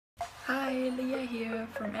Hi, Leah here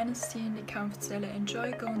from NST in die Kampfzelle.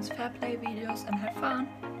 Enjoy Gone's Fair Play videos and have fun!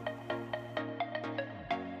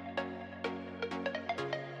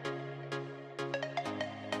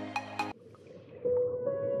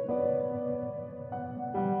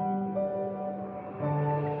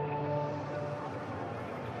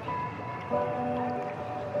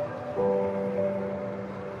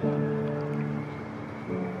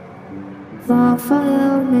 The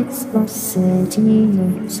fire makes the city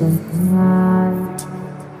look so bright.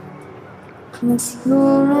 Close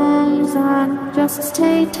your eyes and just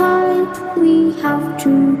stay tight. We have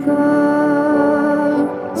to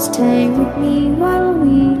go. Stay with me while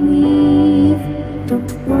we leave.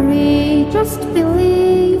 Don't worry, just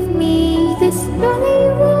believe me. This journey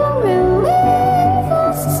will relieve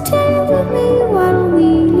us. Stay with me while we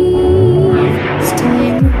leave.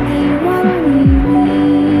 Stay with me while we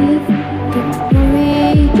leave. Don't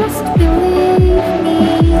worry, just believe me.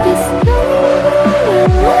 This journey will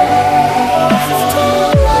relieve us. Stay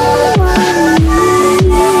with me while we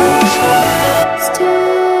leave. Stay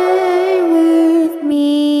with me.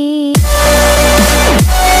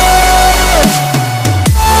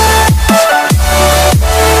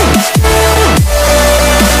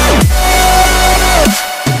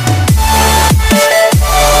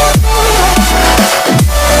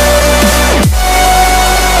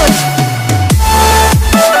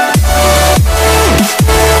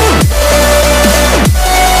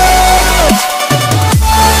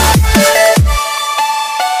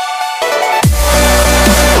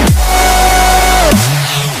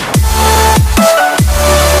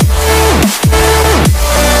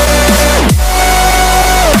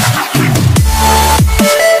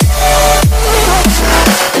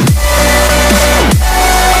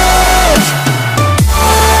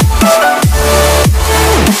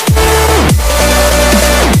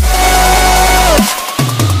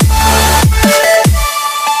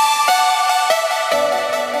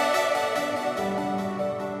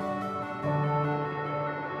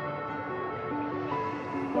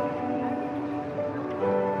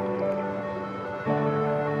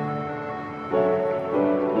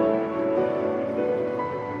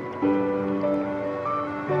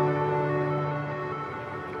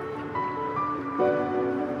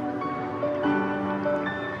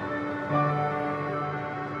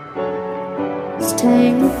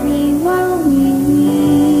 Stay with me while we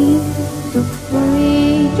leave. Don't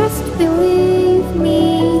worry, just believe me.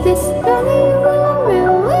 This journey will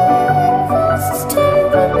relieve us. Stay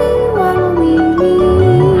with me while we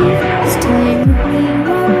leave. Stay with me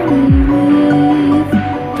while we leave.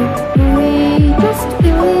 Don't worry, just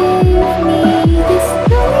believe me. This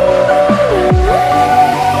journey will relieve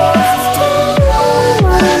us. Stay with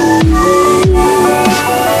me while we leave.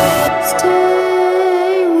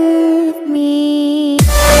 Stay with me.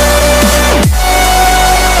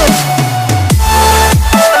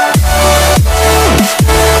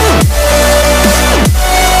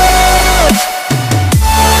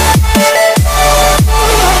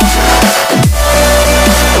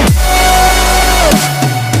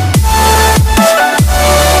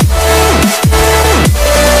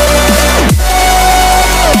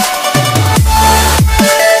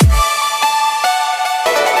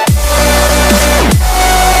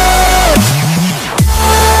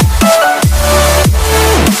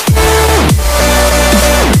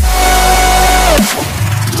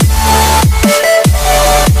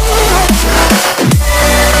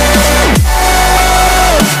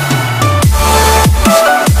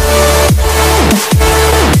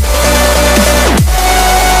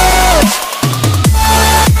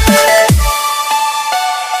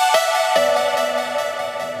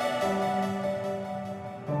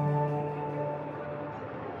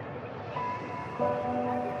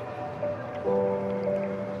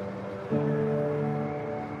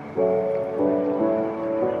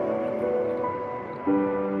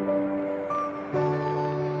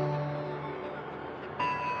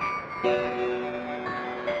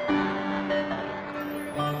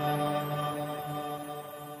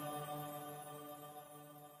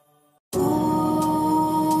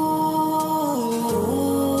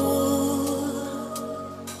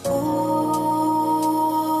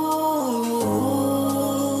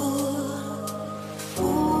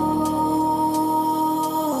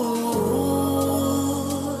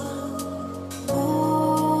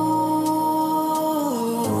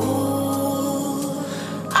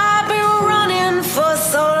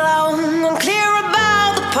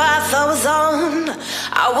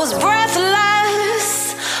 I was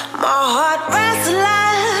breathless, my heart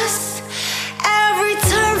restless. Every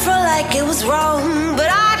turn felt like it was wrong, but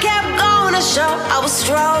I kept going to show I was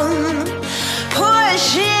strong.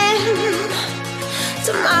 Pushing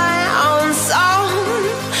to my own song.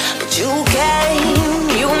 But you came,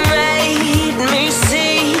 you made me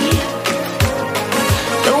see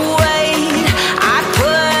the weight I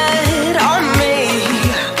put on me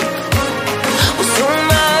was too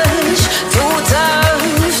much, too tough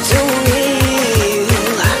to heal.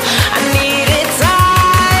 I needed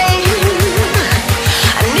time,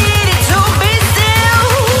 I needed to be still.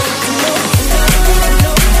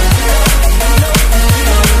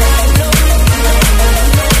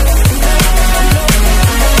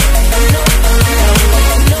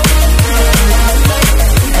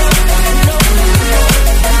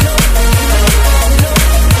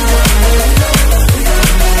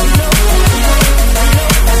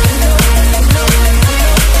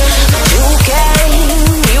 You came,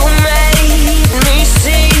 you made me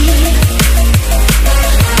see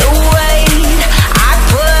the weight I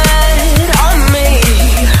put on me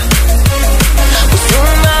was too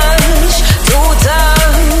much, too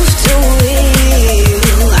tough to heal.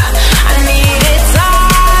 I needed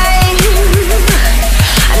time,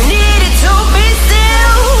 I needed to be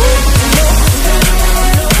still.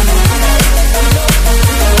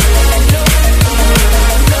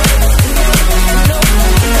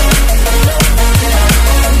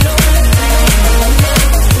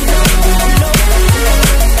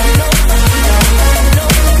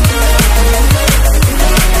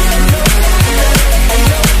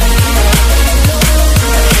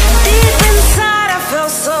 Deep inside I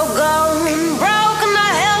felt so gone, broken,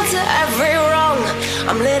 I held to every wrong.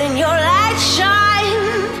 I'm letting your light shine,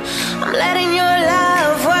 I'm letting your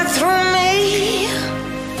love work through me.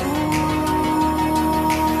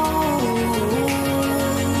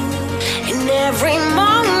 In every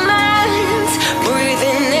moment, breathe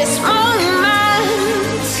in this moment.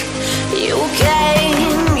 You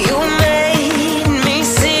came, you made me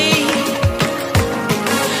see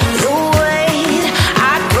the weight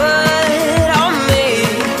I put on me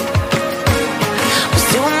was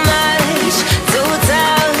too much, too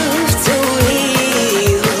tough to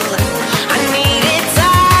heal. I needed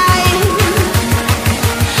time,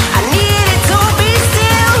 I needed to be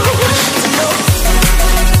still.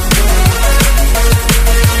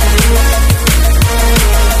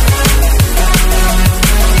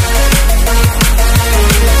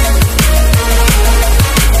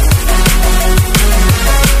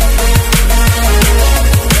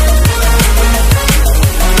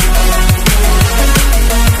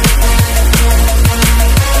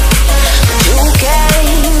 You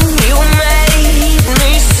came, you made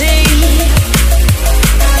me see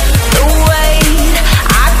the weight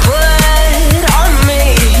I put on me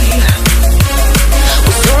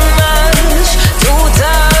was too much, too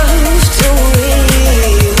tough to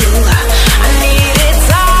heal. I needed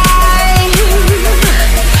time,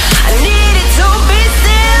 I needed to be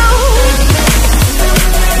still.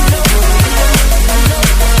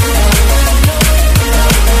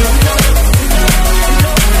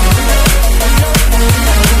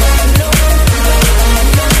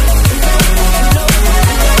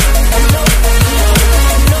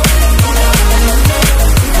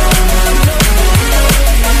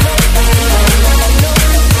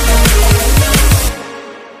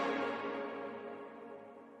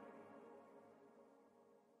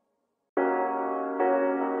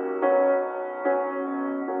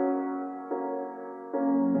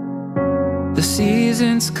 The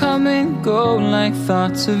seasons come and go like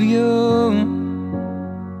thoughts of you.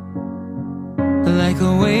 Like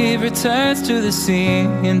a wave returns to the sea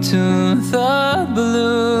into the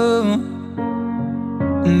blue.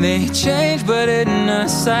 They change but in a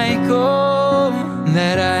cycle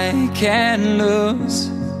that I can't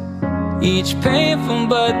lose. Each painful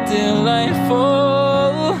but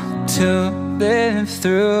delightful to live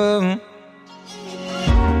through.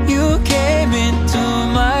 You came into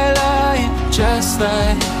my life just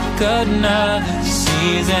like another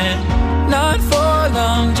season. Not for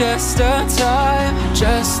long, just a time,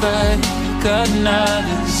 just like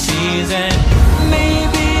another season.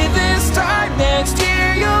 Maybe this time next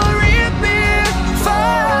year you'll reappear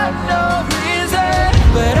for no reason,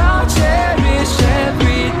 but I'll cherish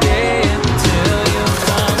every day until you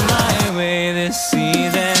come my way this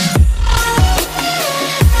season.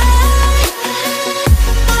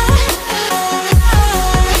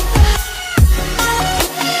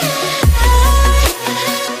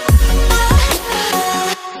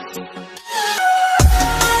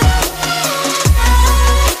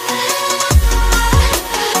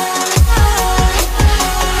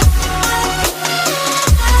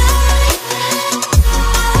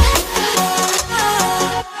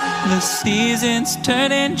 Seasons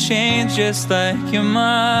turn and change just like your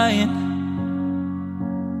mind.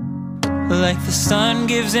 like the sun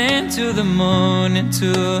gives into the moon,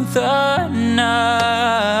 into the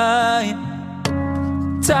night.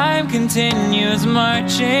 Time continues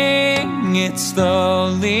marching, it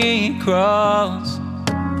slowly crawls.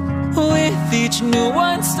 With each new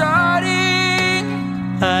one starting,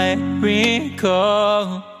 I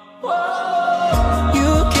recall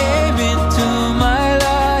you came into my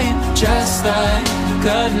life just like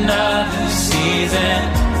another season.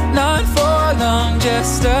 Not for long,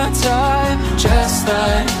 just a time, just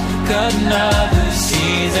like another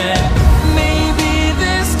season. Maybe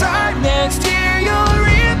this time next year you'll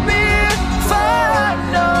reappear for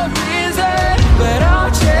no reason, but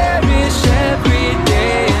I'll cherish every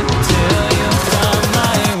day until you come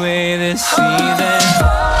my way this season.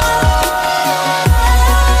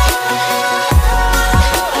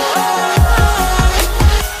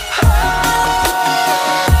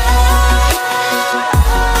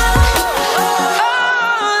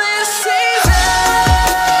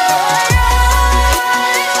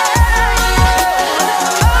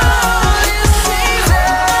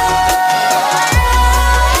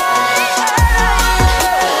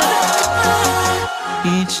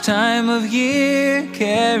 Each time of year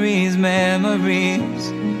carries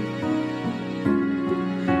memories,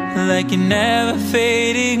 like a never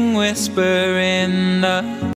fading whisper in the